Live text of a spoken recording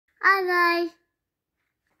Hi guys.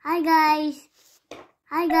 Hi guys.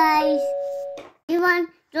 Hi guys. You want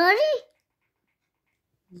story?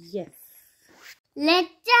 Yes.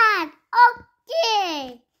 Let's start.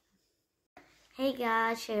 Okay. Hey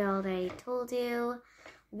guys, I already told you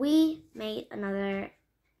we made another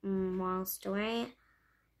moral story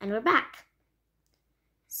and we're back.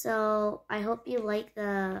 So I hope you like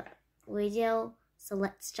the video. So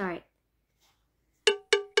let's start.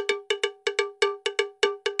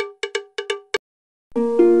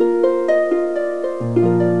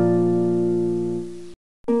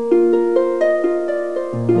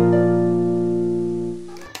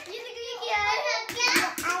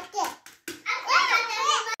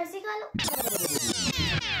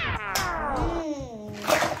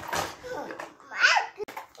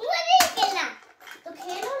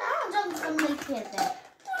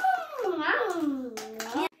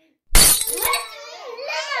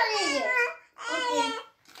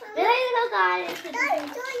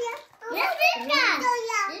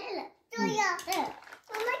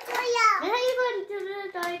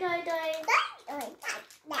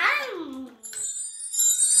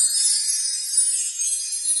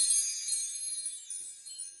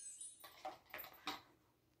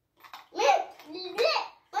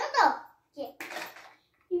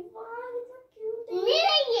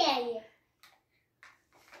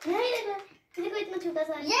 छोटा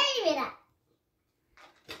सा यही मेरा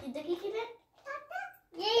इधर की किधर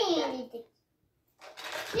यही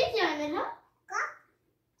ये क्या है मेरा का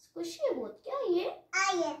स्क्विशी बोल क्या ये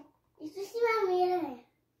आये स्क्विशी में मेरा है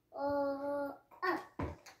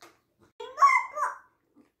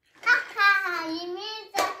ये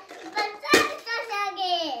मेरा बच्चा तो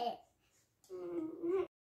जागे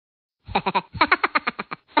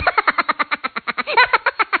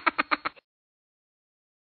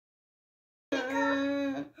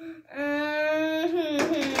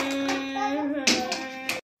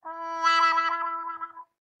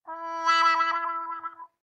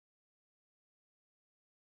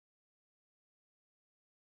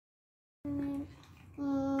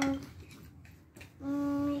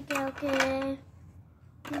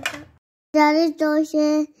Dari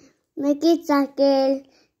doce mekit sakel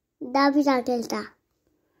dabi sakelta.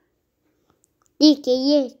 Dike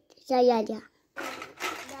ye saya aja.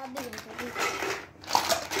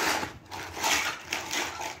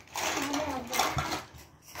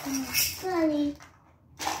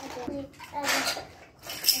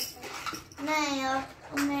 नहीं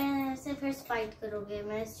यार मैं से फिर फाइट करोगे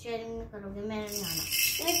मैं शेयरिंग में करोगे मैं नहीं आना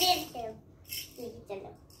मैं देखते हैं ठीक है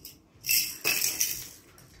चलो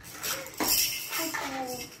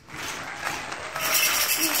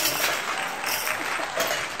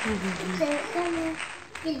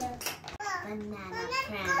banana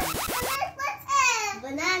friend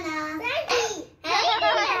banana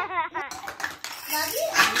Bobby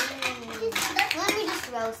let me just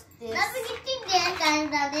roast this Bobby कितनी देर टाइम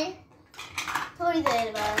डाले थोड़ी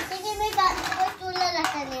देर बाद लेकिन मैं कोई चूल्हा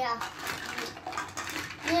रखा लिया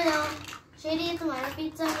you know शेरी तुम्हारा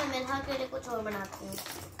पिज्जा में मैं मेरे के लिए कुछ और बनाती हूँ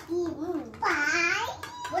bye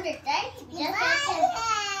what is that just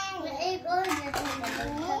एक और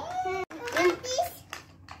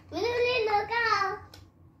मैंने ले लगा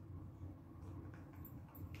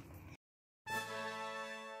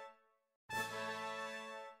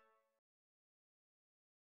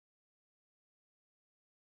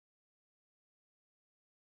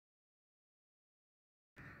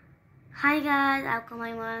हाय गाइस आपको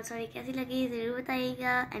हमारी मोरल स्टोरी कैसी लगी ज़रूर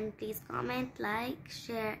बताइएगा and please comment like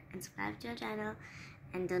share and subscribe to our channel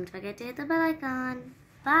and don't forget to hit the bell icon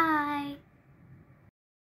bye